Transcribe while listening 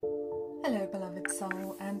Hello, beloved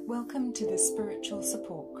soul, and welcome to the Spiritual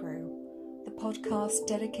Support Crew, the podcast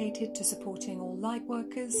dedicated to supporting all light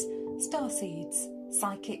workers, starseeds,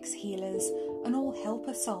 psychics, healers, and all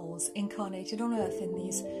helper souls incarnated on Earth in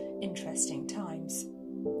these interesting times.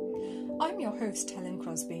 I'm your host, Helen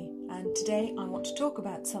Crosby, and today I want to talk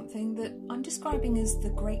about something that I'm describing as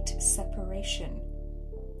the Great Separation.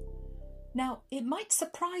 Now, it might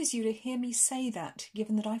surprise you to hear me say that,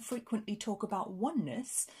 given that I frequently talk about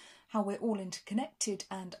oneness, how we're all interconnected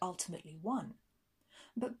and ultimately one.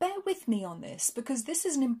 But bear with me on this, because this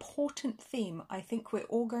is an important theme I think we're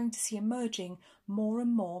all going to see emerging more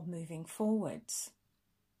and more moving forwards.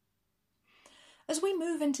 As we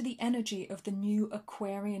move into the energy of the new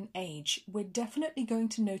Aquarian age, we're definitely going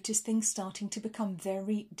to notice things starting to become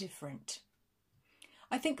very different.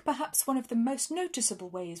 I think perhaps one of the most noticeable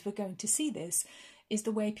ways we're going to see this is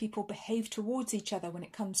the way people behave towards each other when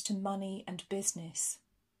it comes to money and business.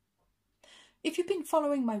 If you've been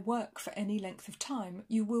following my work for any length of time,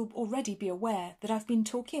 you will already be aware that I've been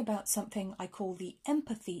talking about something I call the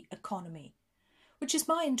empathy economy, which is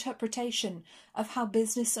my interpretation of how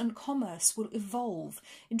business and commerce will evolve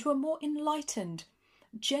into a more enlightened,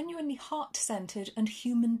 genuinely heart-centered and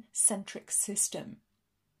human-centric system.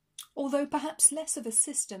 Although perhaps less of a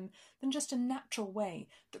system than just a natural way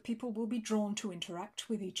that people will be drawn to interact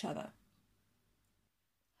with each other.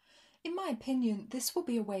 In my opinion, this will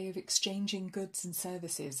be a way of exchanging goods and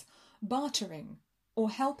services, bartering, or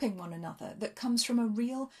helping one another that comes from a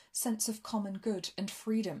real sense of common good and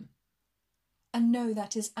freedom. And no,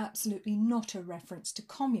 that is absolutely not a reference to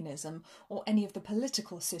communism or any of the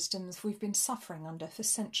political systems we've been suffering under for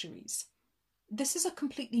centuries. This is a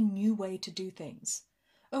completely new way to do things,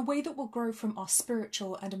 a way that will grow from our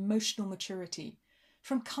spiritual and emotional maturity,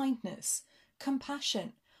 from kindness,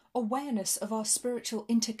 compassion, awareness of our spiritual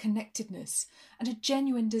interconnectedness, and a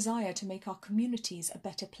genuine desire to make our communities a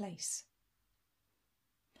better place.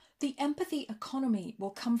 The empathy economy will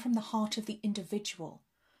come from the heart of the individual,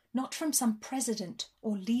 not from some president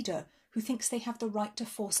or leader who thinks they have the right to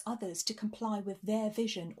force others to comply with their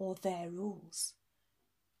vision or their rules.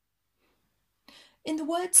 In the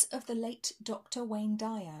words of the late Dr. Wayne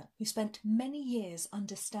Dyer, who spent many years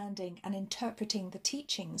understanding and interpreting the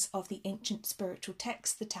teachings of the ancient spiritual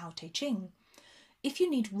text, the Tao Te Ching, if you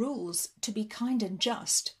need rules to be kind and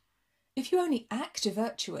just, if you only act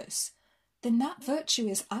virtuous, then that virtue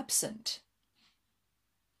is absent.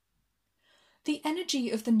 The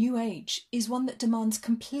energy of the new age is one that demands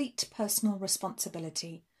complete personal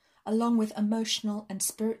responsibility, along with emotional and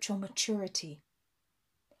spiritual maturity.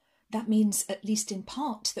 That means, at least in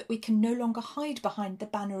part, that we can no longer hide behind the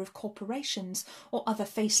banner of corporations or other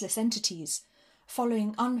faceless entities,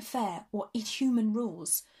 following unfair or inhuman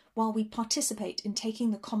rules while we participate in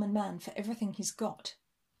taking the common man for everything he's got.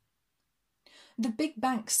 The big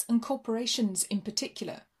banks and corporations in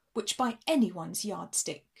particular, which by anyone's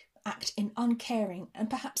yardstick act in uncaring and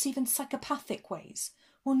perhaps even psychopathic ways,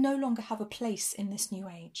 will no longer have a place in this new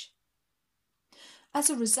age. As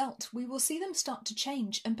a result, we will see them start to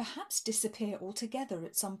change and perhaps disappear altogether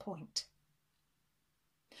at some point.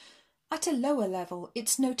 At a lower level,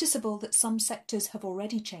 it's noticeable that some sectors have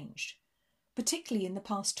already changed, particularly in the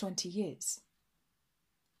past 20 years.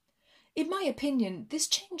 In my opinion, this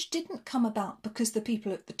change didn't come about because the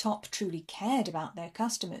people at the top truly cared about their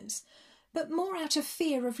customers, but more out of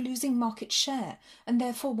fear of losing market share and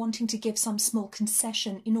therefore wanting to give some small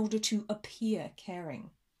concession in order to appear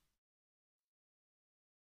caring.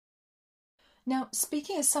 Now,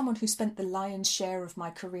 speaking as someone who spent the lion's share of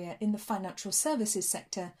my career in the financial services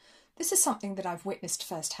sector, this is something that I've witnessed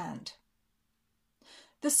firsthand.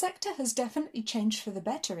 The sector has definitely changed for the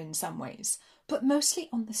better in some ways, but mostly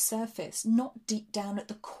on the surface, not deep down at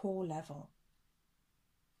the core level.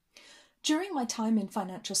 During my time in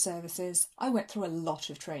financial services, I went through a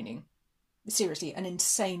lot of training. Seriously, an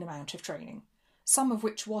insane amount of training, some of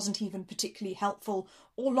which wasn't even particularly helpful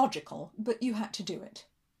or logical, but you had to do it.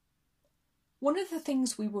 One of the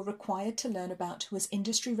things we were required to learn about was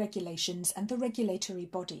industry regulations and the regulatory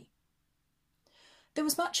body. There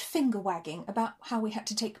was much finger-wagging about how we had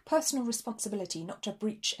to take personal responsibility not to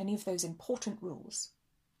breach any of those important rules.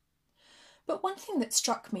 But one thing that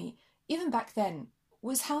struck me, even back then,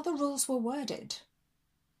 was how the rules were worded.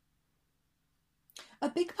 A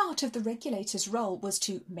big part of the regulator's role was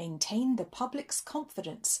to maintain the public's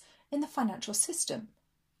confidence in the financial system.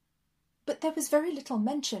 But there was very little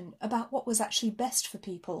mention about what was actually best for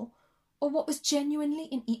people, or what was genuinely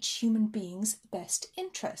in each human being's best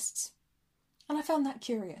interests. And I found that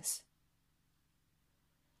curious.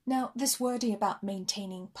 Now, this wording about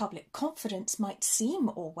maintaining public confidence might seem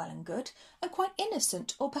all well and good, and quite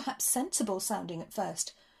innocent or perhaps sensible sounding at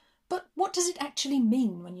first, but what does it actually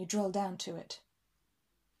mean when you drill down to it?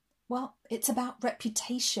 Well, it's about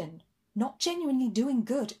reputation, not genuinely doing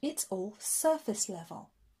good. It's all surface level.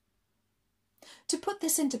 To put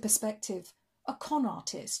this into perspective, a con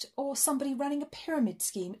artist or somebody running a pyramid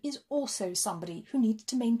scheme is also somebody who needs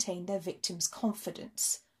to maintain their victim's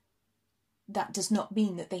confidence. That does not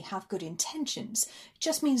mean that they have good intentions, it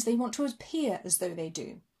just means they want to appear as though they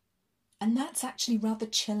do. And that's actually rather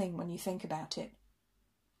chilling when you think about it.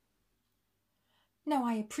 Now,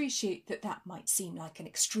 I appreciate that that might seem like an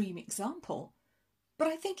extreme example, but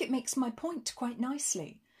I think it makes my point quite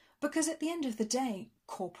nicely, because at the end of the day,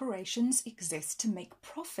 corporations exist to make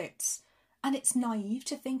profits, and it's naive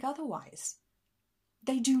to think otherwise.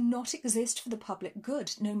 They do not exist for the public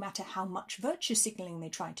good, no matter how much virtue signalling they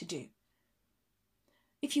try to do.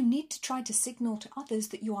 If you need to try to signal to others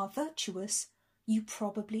that you are virtuous, you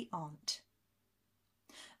probably aren't.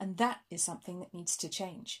 And that is something that needs to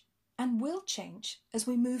change, and will change as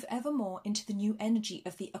we move ever more into the new energy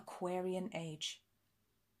of the Aquarian age.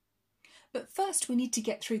 But first we need to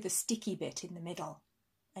get through the sticky bit in the middle.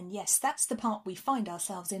 And yes, that's the part we find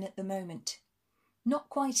ourselves in at the moment. Not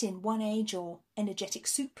quite in one age or energetic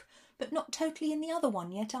soup, but not totally in the other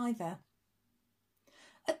one yet either.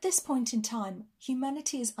 At this point in time,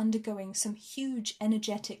 humanity is undergoing some huge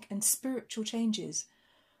energetic and spiritual changes,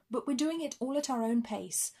 but we're doing it all at our own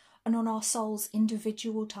pace and on our soul's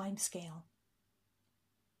individual timescale.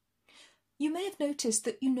 You may have noticed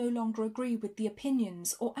that you no longer agree with the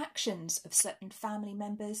opinions or actions of certain family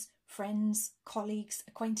members, friends, colleagues,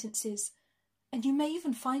 acquaintances, and you may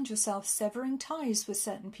even find yourself severing ties with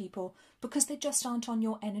certain people because they just aren't on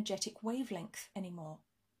your energetic wavelength anymore.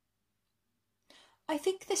 I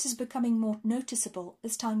think this is becoming more noticeable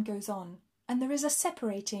as time goes on, and there is a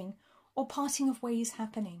separating or parting of ways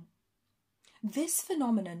happening. This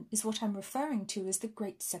phenomenon is what I'm referring to as the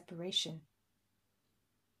Great Separation.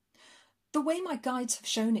 The way my guides have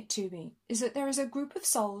shown it to me is that there is a group of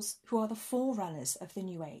souls who are the forerunners of the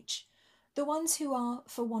New Age, the ones who are,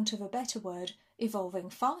 for want of a better word, evolving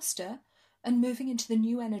faster and moving into the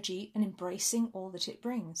new energy and embracing all that it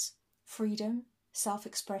brings: freedom,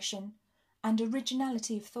 self-expression, and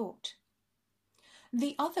originality of thought.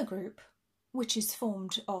 The other group, which is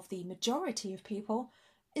formed of the majority of people,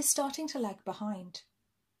 is starting to lag behind.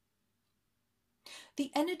 The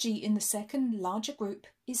energy in the second, larger group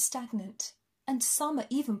is stagnant, and some are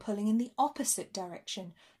even pulling in the opposite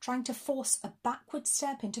direction, trying to force a backward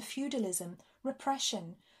step into feudalism,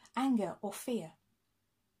 repression, anger, or fear.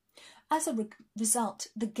 As a result,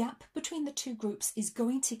 the gap between the two groups is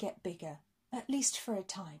going to get bigger, at least for a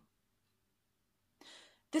time.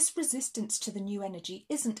 This resistance to the new energy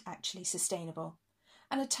isn't actually sustainable,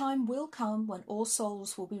 and a time will come when all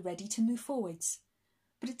souls will be ready to move forwards.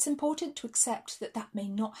 But it's important to accept that that may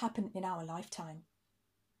not happen in our lifetime.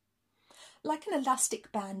 Like an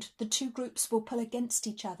elastic band, the two groups will pull against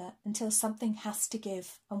each other until something has to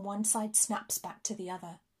give and one side snaps back to the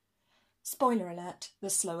other. Spoiler alert, the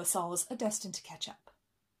slower souls are destined to catch up.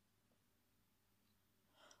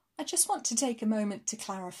 I just want to take a moment to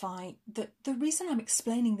clarify that the reason I'm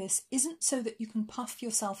explaining this isn't so that you can puff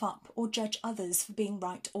yourself up or judge others for being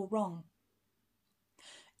right or wrong.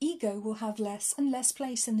 Ego will have less and less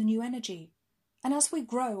place in the new energy, and as we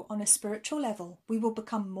grow on a spiritual level, we will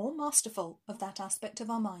become more masterful of that aspect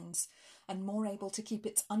of our minds and more able to keep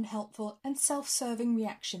its unhelpful and self-serving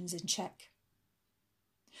reactions in check.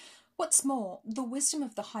 What's more, the wisdom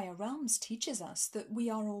of the higher realms teaches us that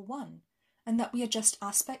we are all one, and that we are just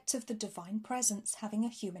aspects of the divine presence having a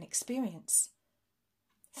human experience.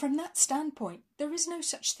 From that standpoint, there is no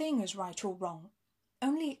such thing as right or wrong,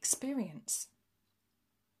 only experience.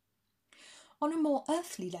 On a more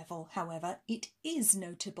earthly level, however, it is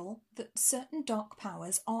notable that certain dark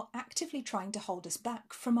powers are actively trying to hold us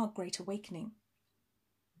back from our great awakening.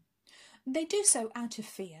 They do so out of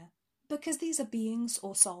fear, because these are beings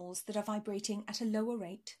or souls that are vibrating at a lower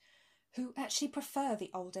rate, who actually prefer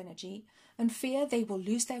the old energy and fear they will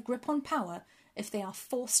lose their grip on power if they are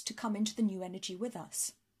forced to come into the new energy with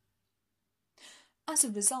us. As a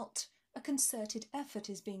result, a concerted effort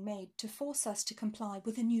is being made to force us to comply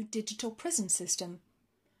with a new digital prison system,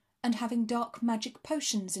 and having dark magic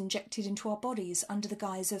potions injected into our bodies under the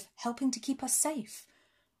guise of helping to keep us safe,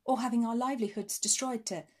 or having our livelihoods destroyed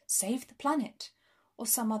to save the planet, or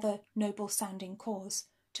some other noble-sounding cause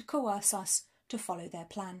to coerce us to follow their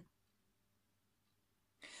plan.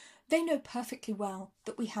 They know perfectly well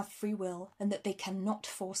that we have free will and that they cannot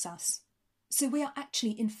force us. So we are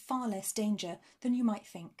actually in far less danger than you might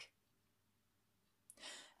think.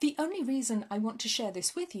 The only reason I want to share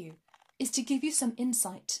this with you is to give you some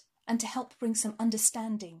insight and to help bring some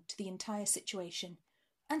understanding to the entire situation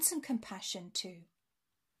and some compassion too.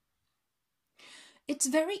 It's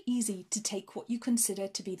very easy to take what you consider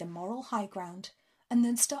to be the moral high ground and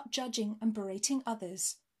then start judging and berating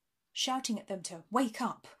others, shouting at them to wake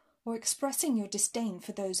up, or expressing your disdain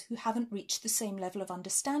for those who haven't reached the same level of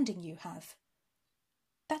understanding you have.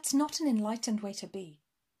 That's not an enlightened way to be.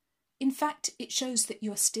 In fact, it shows that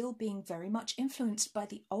you are still being very much influenced by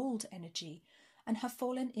the old energy and have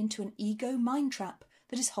fallen into an ego mind trap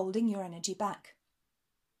that is holding your energy back.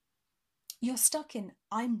 You're stuck in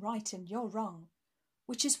I'm right and you're wrong,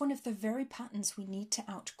 which is one of the very patterns we need to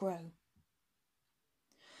outgrow.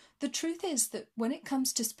 The truth is that when it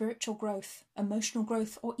comes to spiritual growth, emotional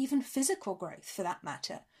growth, or even physical growth for that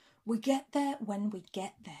matter, we get there when we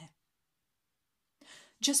get there.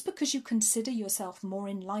 Just because you consider yourself more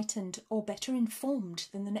enlightened or better informed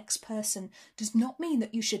than the next person does not mean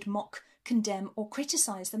that you should mock, condemn, or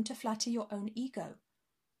criticize them to flatter your own ego.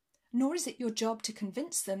 Nor is it your job to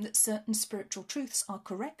convince them that certain spiritual truths are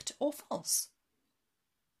correct or false.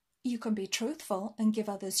 You can be truthful and give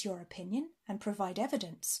others your opinion and provide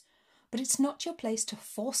evidence, but it's not your place to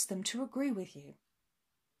force them to agree with you.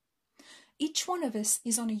 Each one of us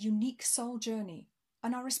is on a unique soul journey,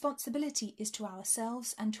 and our responsibility is to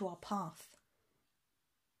ourselves and to our path.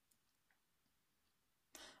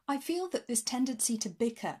 I feel that this tendency to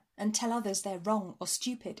bicker and tell others they're wrong or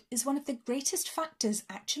stupid is one of the greatest factors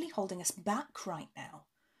actually holding us back right now.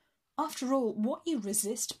 After all, what you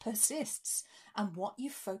resist persists, and what you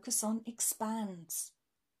focus on expands.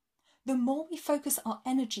 The more we focus our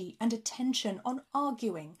energy and attention on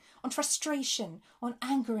arguing, on frustration, on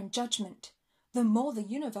anger and judgment, the more the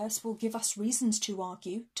universe will give us reasons to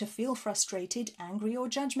argue, to feel frustrated, angry or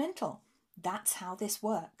judgmental. That's how this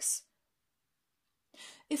works.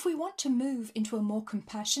 If we want to move into a more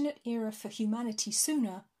compassionate era for humanity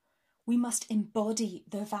sooner, we must embody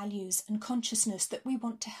the values and consciousness that we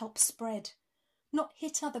want to help spread, not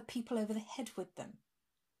hit other people over the head with them.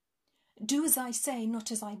 Do as I say, not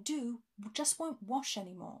as I do, just won't wash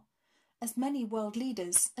anymore, as many world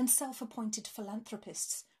leaders and self-appointed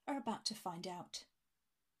philanthropists are about to find out.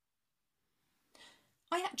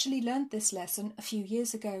 I actually learned this lesson a few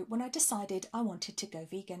years ago when I decided I wanted to go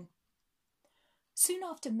vegan. Soon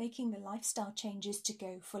after making the lifestyle changes to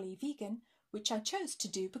go fully vegan, which I chose to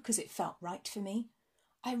do because it felt right for me,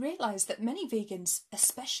 I realised that many vegans,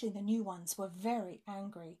 especially the new ones, were very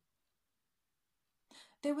angry.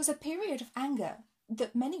 There was a period of anger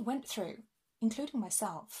that many went through, including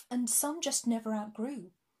myself, and some just never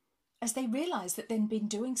outgrew, as they realised that they'd been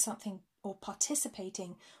doing something or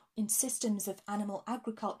participating in systems of animal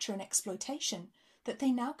agriculture and exploitation that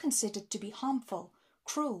they now considered to be harmful,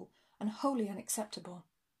 cruel, and wholly unacceptable.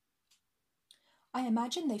 I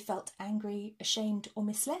imagine they felt angry, ashamed, or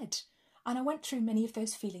misled, and I went through many of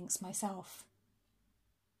those feelings myself.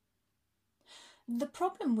 The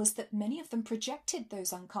problem was that many of them projected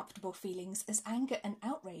those uncomfortable feelings as anger and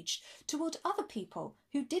outrage toward other people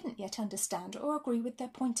who didn't yet understand or agree with their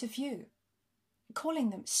point of view, calling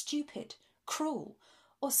them stupid, cruel,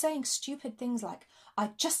 or saying stupid things like, "I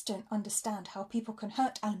just don't understand how people can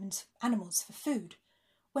hurt animals for food,"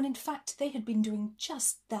 when in fact they had been doing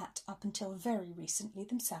just that up until very recently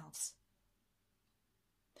themselves.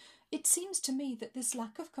 It seems to me that this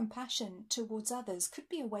lack of compassion towards others could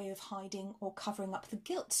be a way of hiding or covering up the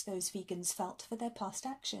guilt those vegans felt for their past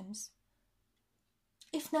actions.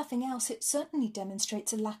 If nothing else, it certainly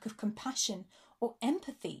demonstrates a lack of compassion or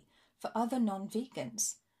empathy for other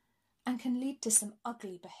non-vegans and can lead to some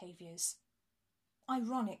ugly behaviours.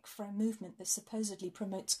 Ironic for a movement that supposedly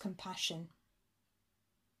promotes compassion.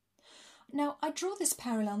 Now, I draw this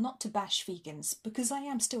parallel not to bash vegans, because I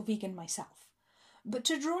am still vegan myself, but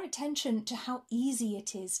to draw attention to how easy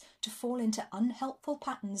it is to fall into unhelpful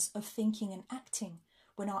patterns of thinking and acting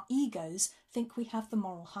when our egos think we have the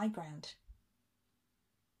moral high ground.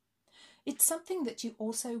 It's something that you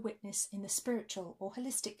also witness in the spiritual or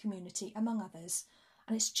holistic community, among others,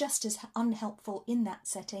 and it's just as unhelpful in that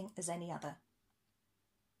setting as any other.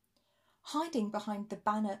 Hiding behind the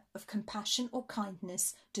banner of compassion or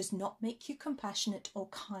kindness does not make you compassionate or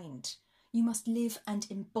kind. You must live and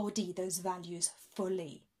embody those values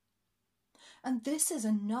fully. And this is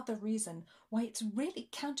another reason why it's really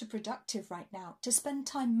counterproductive right now to spend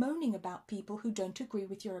time moaning about people who don't agree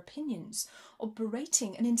with your opinions, or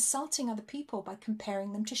berating and insulting other people by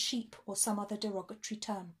comparing them to sheep or some other derogatory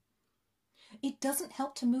term. It doesn't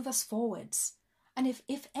help to move us forwards, and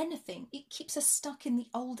if anything, it keeps us stuck in the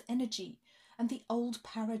old energy and the old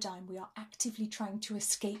paradigm we are actively trying to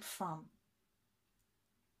escape from.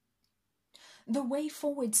 The way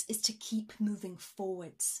forwards is to keep moving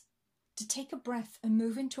forwards, to take a breath and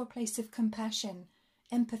move into a place of compassion,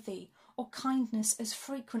 empathy, or kindness as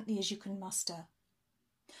frequently as you can muster,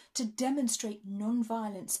 to demonstrate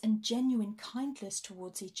non-violence and genuine kindness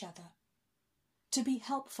towards each other, to be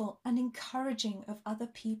helpful and encouraging of other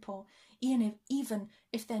people, even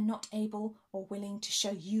if they're not able or willing to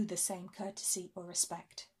show you the same courtesy or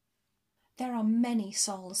respect. There are many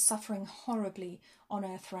souls suffering horribly on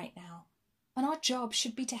earth right now, and our job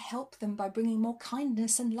should be to help them by bringing more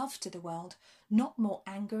kindness and love to the world, not more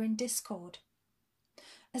anger and discord.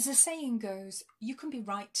 As the saying goes, you can be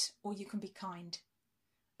right or you can be kind.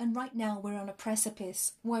 And right now we're on a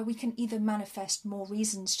precipice where we can either manifest more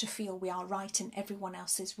reasons to feel we are right and everyone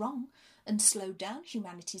else is wrong and slow down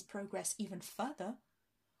humanity's progress even further,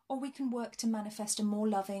 or we can work to manifest a more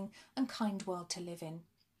loving and kind world to live in.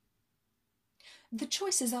 The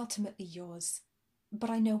choice is ultimately yours, but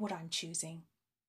I know what I'm choosing.